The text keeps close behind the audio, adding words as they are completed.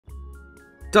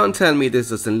Don't tell me this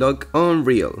doesn't look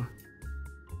unreal.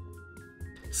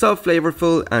 So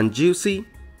flavorful and juicy,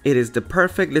 it is the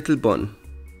perfect little bun.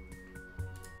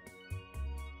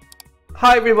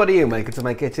 Hi everybody and welcome to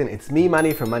my kitchen. It's me,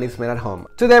 Manny from Manny's Made at Home.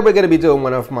 Today we're going to be doing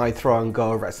one of my throw and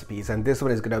go recipes, and this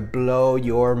one is going to blow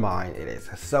your mind. It is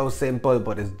so simple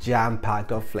but it's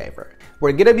jam-packed of flavor.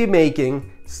 We're going to be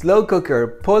making slow cooker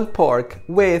pulled pork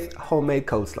with homemade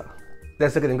coleslaw.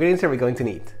 Let's look at the ingredients that we're going to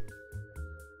need.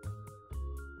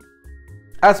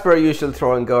 As per our usual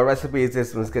throw and go recipes,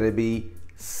 this one's going to be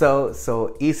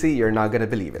so easy, you're not going to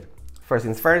believe it. First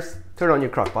things first, turn on your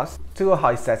crock pot to a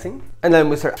high setting, and then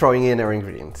we start throwing in our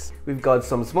ingredients. We've got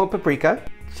some smoked paprika,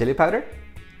 chili powder,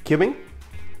 cumin,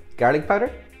 garlic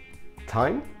powder,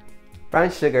 thyme, brown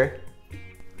sugar,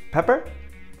 pepper,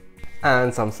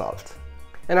 and some salt.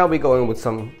 And I'll be going with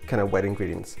some kind of wet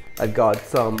ingredients. I've got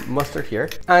some mustard here,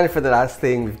 and for the last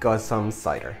thing, we've got some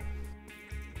cider.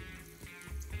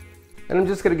 And I'm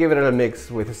just gonna give it a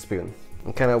mix with a spoon.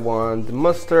 I kind of want the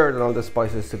mustard and all the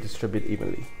spices to distribute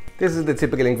evenly. This is the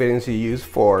typical ingredients you use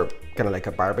for kind of like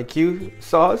a barbecue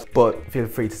sauce, but feel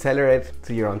free to tailor it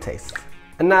to your own taste.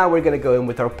 And now we're gonna go in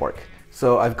with our pork.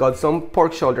 So I've got some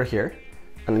pork shoulder here,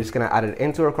 and I'm just gonna add it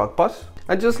into our crock pot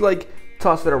and just like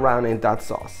toss it around in that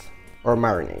sauce or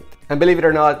marinade. And believe it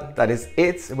or not, that is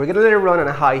it. We're gonna let it run on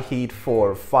a high heat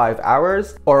for 5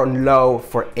 hours or on low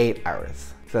for 8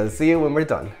 hours. So I'll see you when we're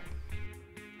done.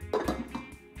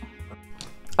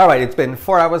 Alright, it's been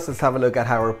 4 hours. Let's have a look at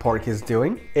how our pork is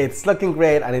doing. It's looking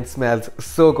great and it smells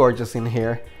so gorgeous in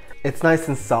here. It's nice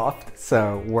and soft,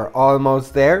 so we're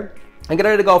almost there. I'm gonna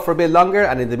let it go for a bit longer,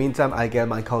 and in the meantime I get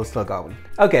my coleslaw going.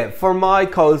 Okay, for my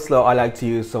coleslaw I like to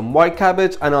use some white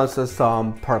cabbage and also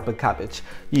some purple cabbage.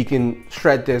 You can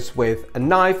shred this with a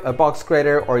knife, a box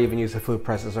grater, or even use a food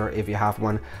processor if you have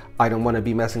one. I don't want to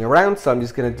be messing around, so I'm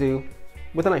just gonna do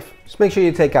with a knife. Just make sure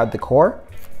you take out the core,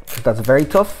 because that's very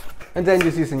tough. And then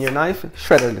just using your knife,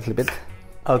 shred it a little bit.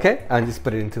 Okay, and just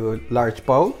put it into a large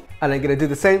bowl. And I'm gonna do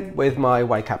the same with my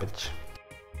white cabbage.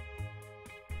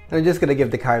 And I'm just gonna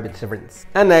give the cabbage a rinse.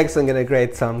 And next I'm gonna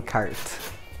grate some carrot.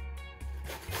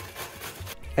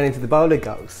 And into the bowl it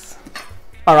goes.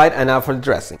 Alright, and now for the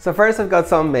dressing. So first I've got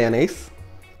some mayonnaise.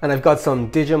 And I've got some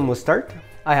Dijon mustard.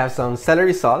 I have some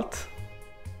celery salt,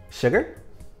 sugar,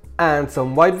 and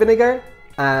some white vinegar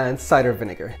and cider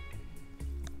vinegar.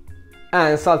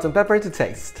 And salt and pepper to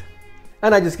taste.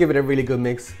 And I just give it a really good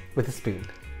mix with a spoon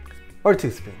or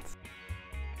 2 spoons.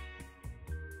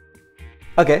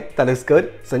 Okay, that looks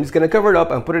good. So I'm just gonna cover it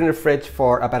up and put it in the fridge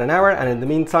for about an hour, and in the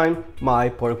meantime, my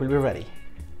pork will be ready.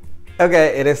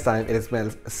 Okay, it is time. It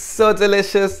smells so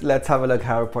delicious. Let's have a look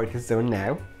how our pork is doing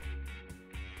now.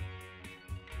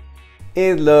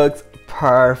 It looks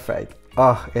perfect.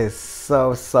 Oh, it's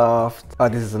so soft. Oh,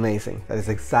 this is amazing. That is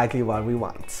exactly what we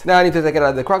want. Now I need to take it out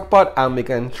of the crock pot and we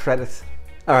can shred it.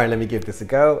 Alright, let me give this a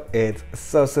go. It's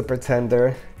so super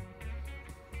tender.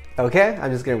 Okay, I'm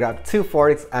just gonna grab 2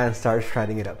 forks and start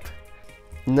shredding it up.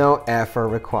 No effort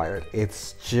required.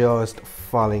 It's just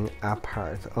falling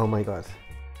apart. Oh my god.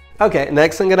 Okay,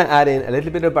 next I'm gonna add in a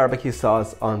little bit of barbecue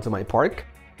sauce onto my pork.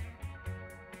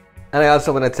 And I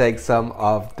also want to take some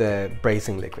of the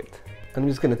braising liquid. I'm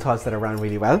just going to toss that around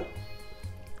really well.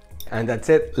 And that's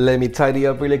it. Let me tidy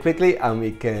up really quickly and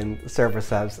we can serve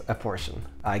ourselves a portion.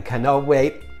 I cannot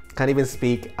wait. Can't even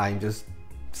speak. I'm just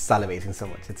salivating so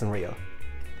much. It's unreal.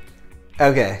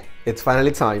 Okay, it's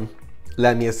finally time.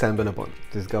 Let me assemble a bun.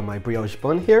 Just got my brioche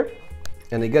bun here.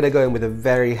 And I'm going to go in with a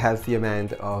very healthy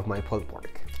amount of my pulled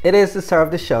pork. It is the star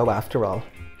of the show after all.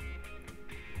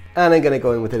 And I'm going to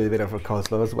go in with a little bit of a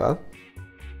coleslaw as well.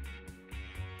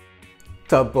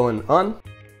 Top bun on,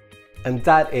 and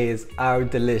that is our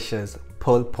delicious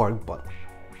pulled pork bun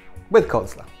with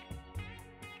coleslaw.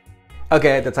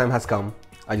 Okay, the time has come.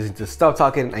 I just need to stop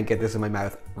talking and get this in my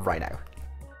mouth right now.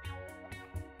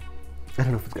 I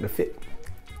don't know if it's gonna fit.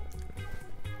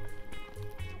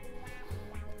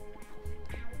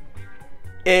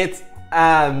 It's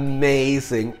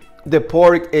amazing. The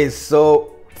pork is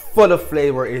so full of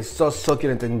flavor, it's so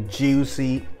succulent and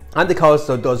juicy. And the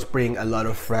coleslaw does bring a lot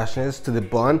of freshness to the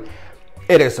bun.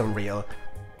 It is unreal.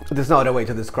 There's no other way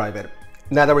to describe it.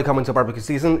 Now that we're coming to barbecue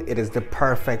season, it is the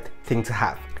perfect thing to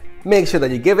have. Make sure that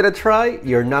you give it a try.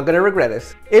 You're not gonna regret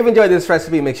it. If you enjoyed this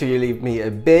recipe, make sure you leave me a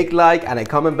big like and a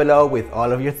comment below with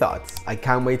all of your thoughts. I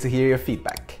can't wait to hear your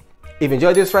feedback. If you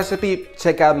enjoyed this recipe,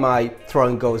 check out my Throw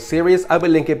and Go series. I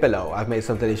will link it below. I've made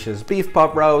some delicious beef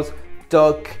pot roast,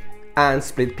 duck, and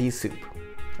split pea soup.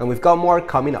 And we've got more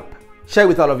coming up. Share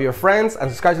with all of your friends and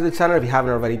subscribe to the channel if you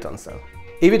haven't already done so.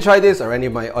 If you try this or any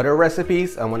of my other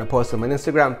recipes and want to post them on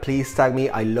Instagram, please tag me.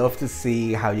 I love to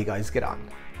see how you guys get on.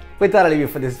 With that, I'll leave you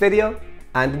for this video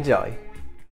and enjoy.